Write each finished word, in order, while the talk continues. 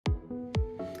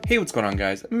Hey, what's going on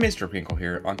guys? Mr. Crinkle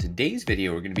here. On today's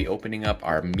video, we're going to be opening up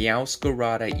our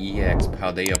Meowscarada EX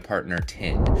Paldea Partner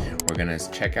tin. We're going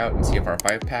to check out and see if our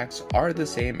 5 packs are the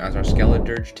same as our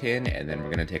Skeledirge tin, and then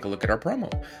we're going to take a look at our promo.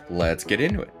 Let's get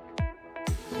into it.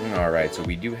 Alright, so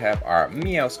we do have our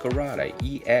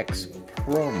Meowscarada EX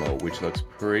promo, which looks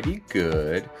pretty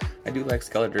good. I do like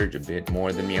Skeledirge a bit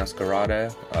more than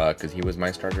Meowscarada, because he was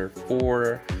my starter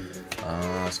for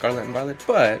Scarlet and Violet,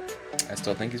 but I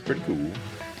still think he's pretty cool.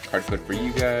 Card code for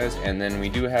you guys, and then we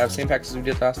do have same packs as we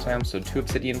did last time, so 2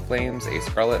 Obsidian Flames, a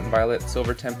Scarlet and Violet,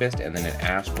 Silver Tempest, and then an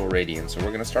Astral Radiance. So we're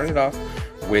going to start it off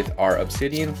with our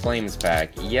Obsidian Flames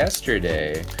pack.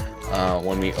 Yesterday,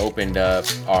 when we opened up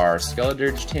our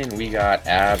Skeledirge tin, we got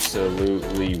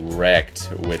absolutely wrecked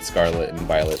with Scarlet and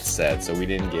Violet set, so we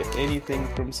didn't get anything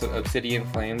from Obsidian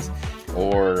Flames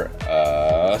or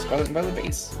Scarlet and Violet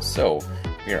base. So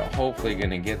we are hopefully going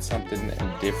to get something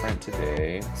different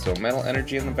today. So Metal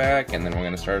Energy in the back, and then we're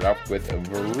going to start off with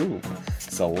Vroom,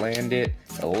 Salandit,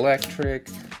 Electric,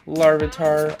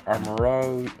 Larvitar,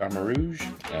 Armarouge,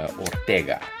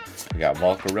 Ortega. We got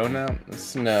Volcarona,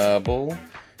 Snubble,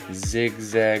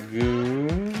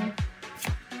 Zigzagoon,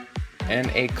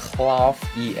 and a Cloth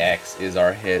EX is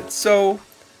our hit. So,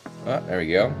 there we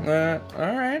go.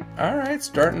 Alright,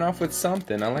 starting off with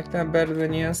something. I like that better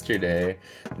than yesterday.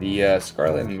 The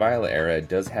Scarlet and Violet era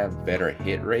does have better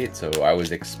hit rate, so I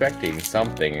was expecting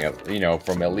something, you know,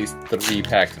 from at least 3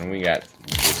 packs, and we got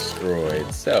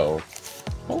destroyed. So,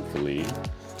 hopefully,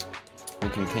 we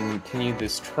can continue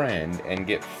this trend and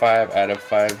get 5 out of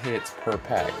 5 hits per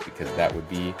pack, because that would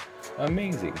be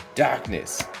amazing.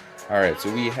 Darkness. Alright,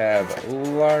 so we have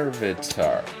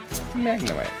Larvitar,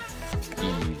 Magnemite,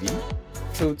 Eevee,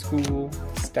 Toadschool,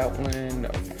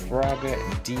 Stoutland, Frogga,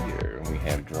 Deer. We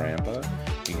have Drampa,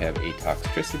 we have a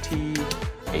Toxtricity,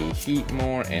 a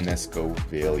Heatmore, and a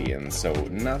Scovillion. So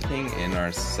nothing in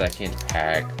our second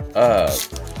pack of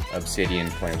Obsidian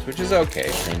Flames, which is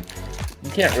okay. I mean,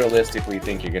 you can't realistically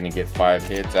think you're going to get 5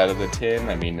 hits out of the tin.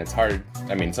 I mean, it's hard.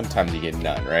 I mean, sometimes you get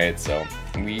none, right? So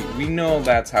we know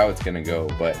that's how it's going to go,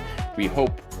 but we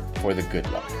hope for the good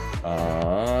luck.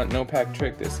 No pack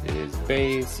trick. This is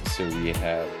base. So we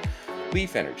have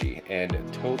Leaf Energy, and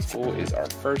Toadschool is our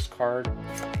first card,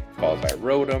 followed by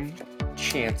Rotom,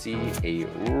 Chansey, a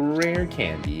Rare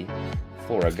Candy,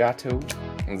 Florigato,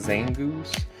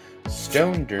 Zangoose,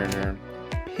 Stone Durner,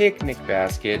 Picnic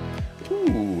Basket,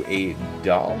 ooh, a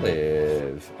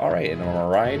Dolliv. Alright, and a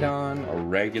Miraidon, a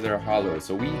regular holo.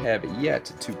 So we have yet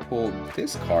to pull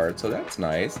this card, so that's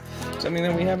nice. Something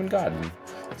that we haven't gotten.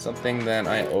 Something that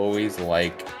I always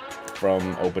like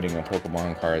from opening up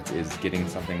Pokemon cards is getting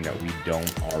something that we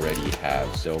don't already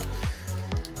have. So,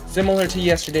 similar to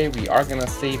yesterday, we are going to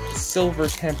save Silver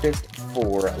Tempest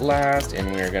for last,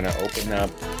 and we're going to open up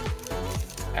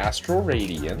Astral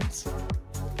Radiance.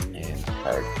 And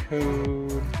card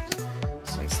code,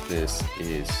 since this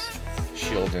is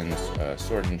Shield and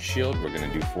Sword and Shield, we're going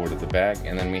to do 4 to the back,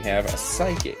 and then we have a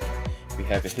Psychic. We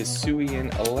have a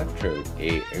Hisuian Electrode,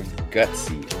 a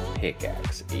Gutsy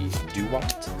Pickaxe, a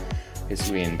Duat,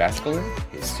 Hisuian Basculin,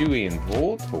 Hisuian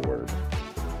Voltorb.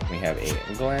 We have a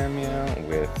Glamia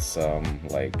with some,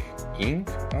 like,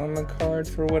 ink on the card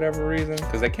for whatever reason,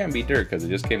 because that can't be dirt, because it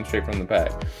just came straight from the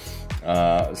pack.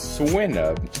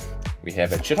 Swinub. We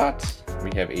have a Chatot,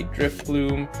 we have a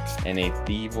Drifloon, and a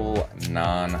Thievul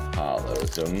non-holo.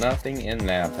 So nothing in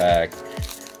that pack.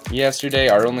 Yesterday,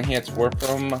 our only hits were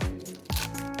from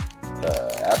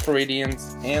Astral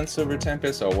Radiance and Silver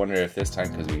Tempest, so I wonder if this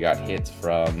time, because we got hits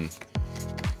from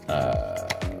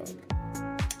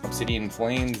Obsidian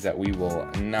Flames, that we will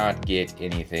not get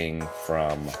anything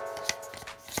from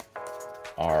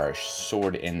our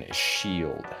Sword and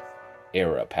Shield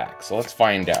era pack. So let's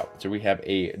find out. So we have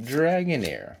a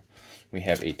Dragonair, we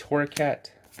have a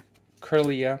Torracat,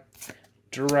 Curlia,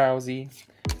 Drowsy,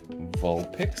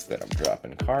 Vulpix that I'm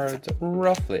dropping cards,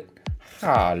 Rufflet,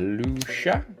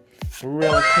 Halusha,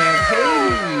 Relicanth,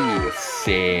 hey,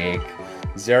 sick,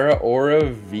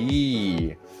 Zeraora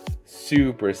V,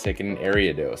 super sick, and an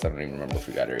Ariados. I don't even remember if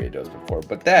we got Ariados before,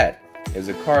 but that is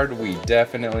a card we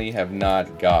definitely have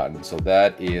not gotten, so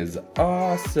that is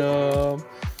awesome.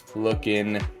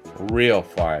 Looking real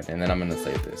fine. And then I'm gonna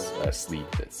save this, sleeve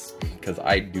this, because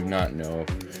I do not know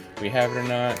if we have it or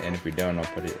not, and if we don't, I'll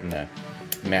put it in the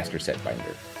master set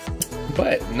binder.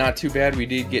 But not too bad. We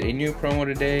did get a new promo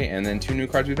today, and then 2 new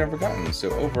cards we've never gotten. So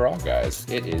overall, guys,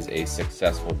 it is a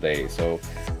successful day. So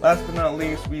last but not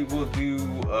least, we will do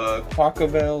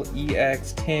Quaquavel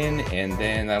EX10, and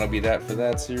then that'll be that for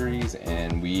that series.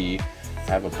 And we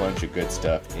have a bunch of good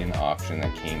stuff in auction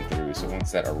that came through. So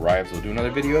once that arrives, we'll do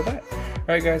another video of that.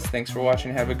 Alright guys, thanks for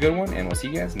watching, have a good one, and we'll see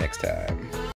you guys next time.